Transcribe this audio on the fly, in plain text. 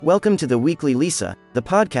Welcome to the Weekly Lisa, the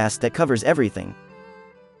podcast that covers everything.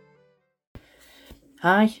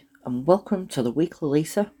 Hi, and welcome to the Weekly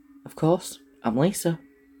Lisa. Of course, I'm Lisa.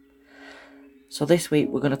 So this week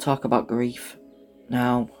we're going to talk about grief.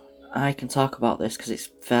 Now, I can talk about this because it's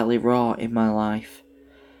fairly raw in my life.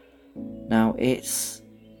 Now, it's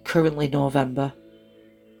currently November,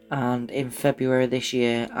 and in February this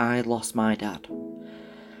year I lost my dad.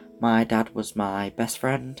 My dad was my best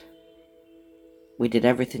friend. We did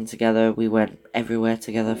everything together, we went everywhere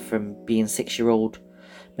together from being 6-year-old.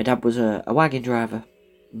 My dad was a wagon driver.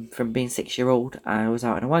 From being 6-year-old, I was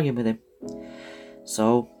out in a wagon with him.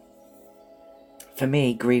 So, for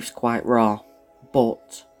me, grief's quite raw.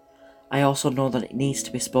 But I also know that it needs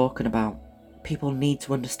to be spoken about. People need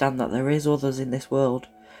to understand that there is others in this world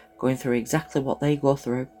going through exactly what they go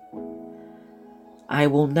through. I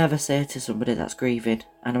will never say to somebody that's grieving,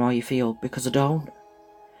 I know how you feel, because I don't.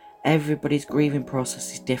 Everybody's grieving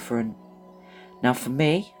process is different. Now for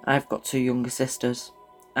me, I've got 2 younger sisters,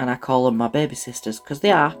 and I call them my baby sisters, because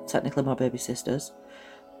they are technically my baby sisters,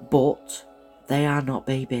 but they are not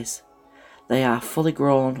babies. They are fully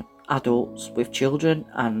grown adults with children,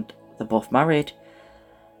 and they're both married,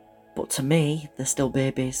 but to me, they're still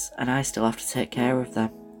babies, and I still have to take care of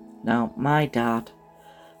them. Now, my dad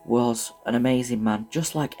was an amazing man,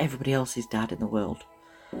 just like everybody else's dad in the world.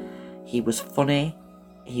 He was funny.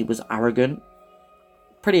 He was arrogant,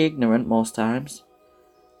 pretty ignorant most times,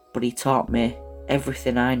 but he taught me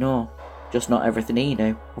everything I know, just not everything he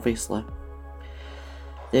knew, obviously.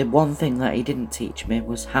 The one thing that he didn't teach me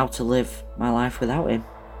was how to live my life without him.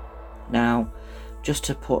 Now, just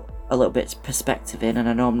to put a little bit of perspective in, and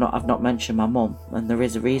I know I've not mentioned my mum, and there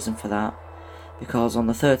is a reason for that, because on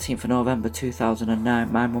the 13th of November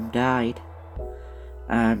 2009, my mum died.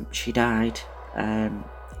 She died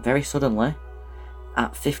very suddenly,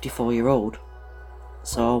 at 54-year-old.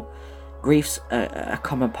 So grief's a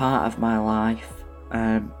common part of my life.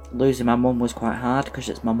 Losing my mum was quite hard because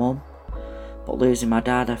it's my mum, but losing my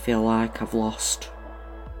dad, I feel like I've lost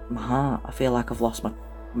my heart. I feel like I've lost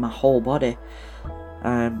my whole body.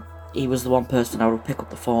 He was the one person I would pick up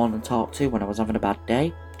the phone and talk to when I was having a bad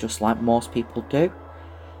day, just like most people do.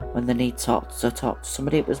 When they need to talk to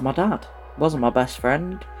somebody, it was my dad. It wasn't my best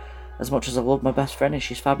friend. As much as I love my best friend and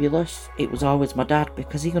she's fabulous, it was always my dad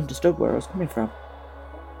because he understood where I was coming from.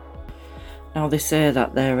 Now they say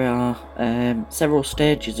that there are several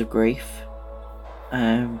stages of grief.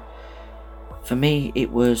 For me it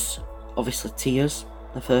was obviously tears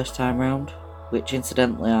the first time round, which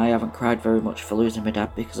incidentally I haven't cried very much for losing my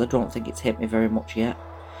dad because I don't think it's hit me very much yet.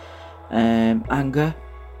 Anger,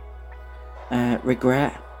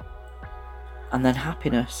 regret, and then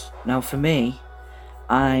happiness. Now for me,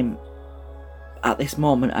 at this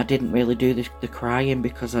moment, I didn't really do the crying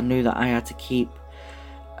because I knew that I had to keep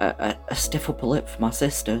a stiff upper lip for my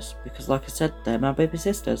sisters, because like I said, they're my baby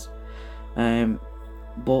sisters.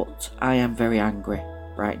 But I am very angry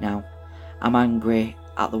right now. I'm angry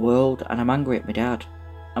at the world, and I'm angry at my dad.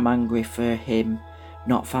 I'm angry for him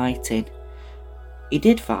not fighting. He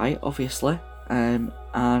did fight, obviously, and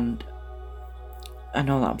I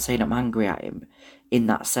know that I'm saying I'm angry at him in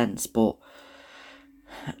that sense, but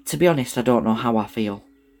to be honest, I don't know how I feel.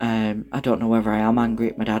 I don't know whether I am angry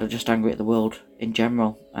at my dad or just angry at the world in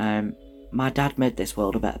general. My dad made this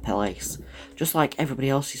world a better place, just like everybody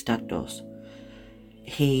else's dad does.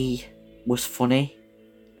 He was funny,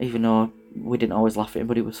 even though we didn't always laugh at him,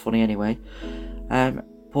 but he was funny anyway.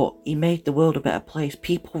 But he made the world a better place.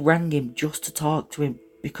 People rang him just to talk to him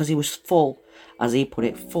because he was full, as he put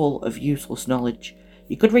it, full of useless knowledge.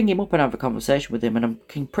 You could ring him up and have a conversation with him, and I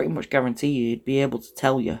can pretty much guarantee you he'd be able to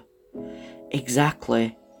tell you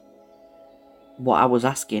exactly what I was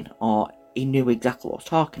asking, or he knew exactly what I was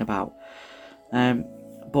talking about.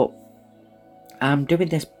 But I'm doing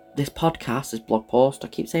this podcast, this blog post. I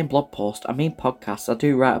keep saying blog post, I mean podcast. I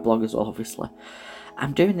do write a blog as well, obviously.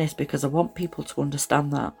 I'm doing this because I want people to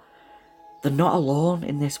understand that they're not alone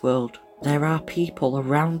in this world. There are people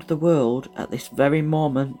around the world at this very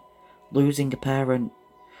moment losing a parent,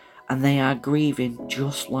 and they are grieving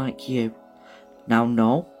just like you. Now,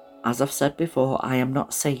 no, as I've said before, I am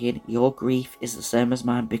not saying your grief is the same as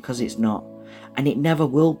mine, because it's not, and it never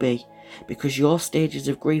will be, because your stages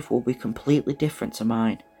of grief will be completely different to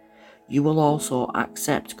mine. You will also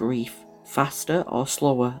accept grief faster or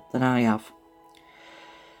slower than I have.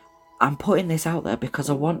 I'm putting this out there because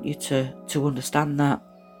I want you to understand that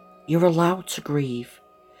you're allowed to grieve,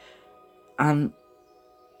 and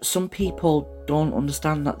some people don't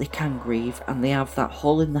understand that they can grieve, and they have that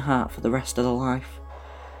hole in the heart for the rest of their life.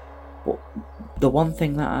 But the one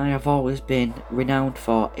thing that I have always been renowned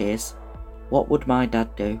for is what would my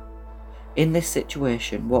dad do? In this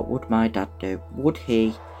situation, what would my dad do? Would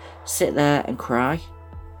he sit there and cry?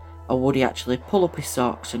 Or would he actually pull up his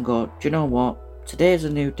socks and go, do you know what? Today's a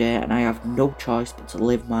new day and I have no choice but to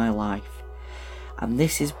live my life. And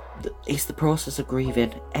it's the process of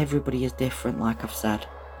grieving. Everybody is different, like I've said.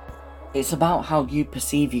 It's about how you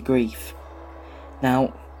perceive your grief.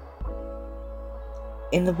 Now,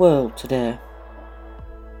 in the world today,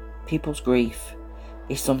 people's grief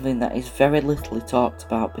is something that is very little talked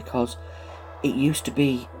about because it used to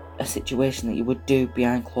be a situation that you would do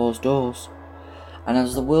behind closed doors. And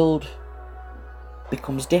as the world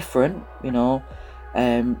becomes different, a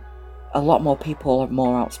lot more people are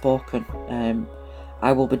more outspoken.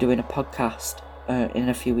 I will be doing a podcast in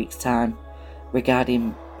a few weeks' time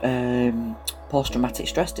regarding post-traumatic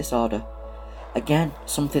stress disorder. Again,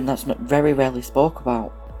 something that's not very rarely spoke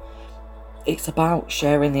about. It's about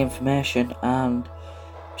sharing the information and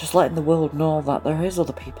just letting the world know that there is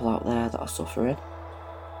other people out there that are suffering,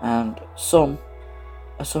 and some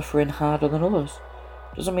are suffering harder than others.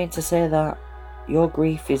 Doesn't mean to say that your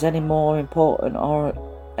grief is any more important or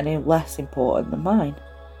any less important than mine.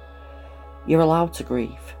 You're allowed to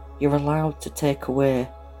grieve. You're allowed to take away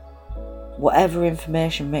whatever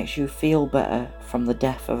information makes you feel better from the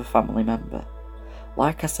death of a family member.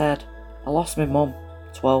 Like I said, I lost my mum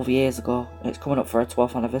 12 years ago. It's coming up for her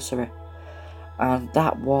 12th anniversary. And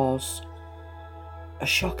that was a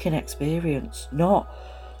shocking experience. Not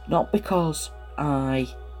because it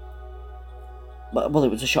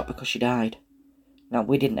was a shock because she died. Now,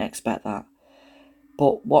 we didn't expect that.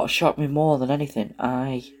 But what shocked me more than anything,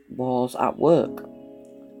 I was at work.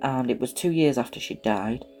 And it was 2 years after she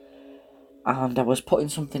died. And I was putting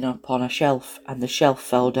something up on a shelf. And the shelf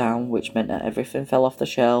fell down, which meant that everything fell off the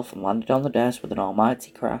shelf and landed on the desk with an almighty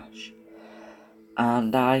crash.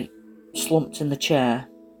 And I slumped in the chair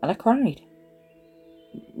and I cried.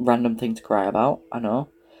 Random thing to cry about, I know.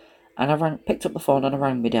 And I picked up the phone and I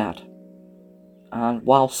rang my dad. And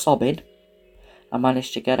while sobbing, I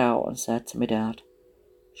managed to get out and said to my dad,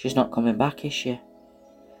 "She's not coming back, is she?"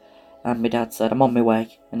 And my dad said, "I'm on my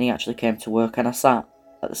way." And he actually came to work, and I sat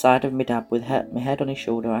at the side of my dad with my head on his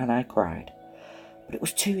shoulder and I cried. But it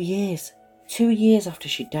was 2 years. 2 years after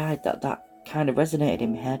she died that kind of resonated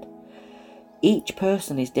in my head. Each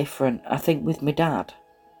person is different. I think with my dad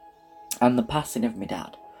and the passing of my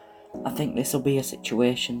dad, I think this will be a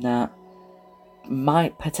situation that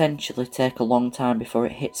might potentially take a long time before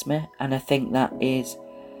it hits me, and I think that is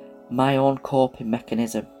my own coping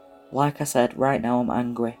mechanism. Like I said, right now I'm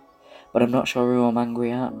angry, but I'm not sure who I'm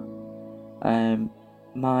angry at.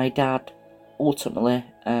 My dad ultimately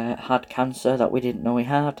had cancer that we didn't know he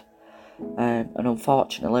had. And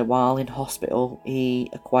unfortunately, while in hospital, he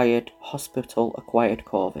acquired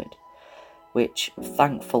COVID, which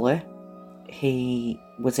thankfully he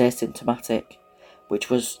was asymptomatic, which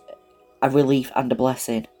was a relief and a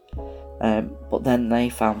blessing. But then they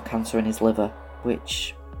found cancer in his liver,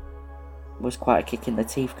 which was quite a kick in the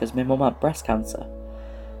teeth because my mum had breast cancer.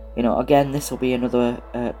 Again, this will be another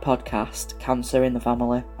podcast, cancer in the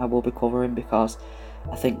family, I will be covering, because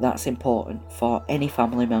I think that's important for any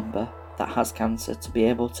family member that has cancer to be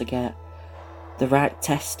able to get the right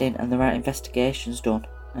testing and the right investigations done.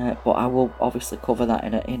 But I will obviously cover that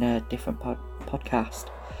in a different podcast.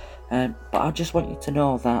 But I just want you to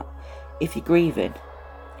know that if you're grieving,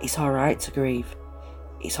 it's alright to grieve.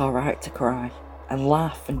 It's alright to cry and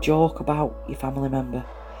laugh and joke about your family member,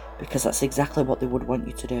 because that's exactly what they would want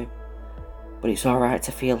you to do. But it's alright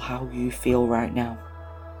to feel how you feel right now,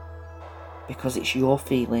 because it's your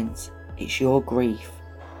feelings, it's your grief,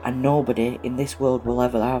 and nobody in this world will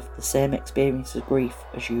ever have the same experience of grief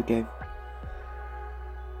as you do.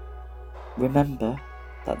 Remember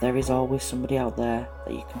that there is always somebody out there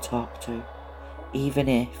that you can talk to, even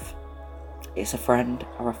if it's a friend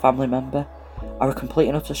or a family member or a complete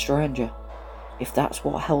and utter stranger. If that's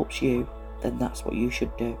what helps you, then that's what you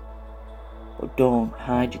should do. But don't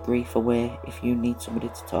hide your grief away if you need somebody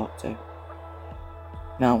to talk to.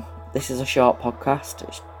 Now, this is a short podcast.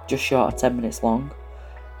 It's just short of 10 minutes long.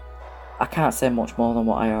 I can't say much more than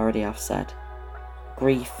what I already have said.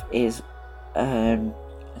 Grief is a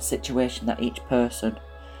situation that each person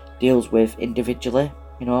deals with individually.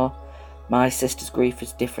 My sister's grief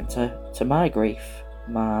is different to my grief.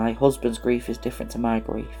 My husband's grief is different to my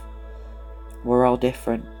grief. We're all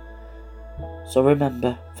different. So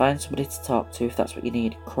remember, find somebody to talk to if that's what you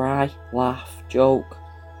need. Cry, laugh, joke,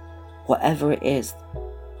 whatever it is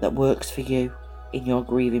that works for you in your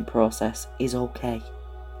grieving process is okay.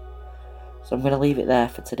 So I'm going to leave it there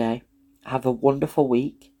for today. Have a wonderful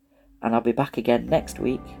week, and I'll be back again next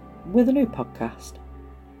week with a new podcast.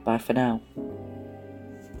 Bye for now.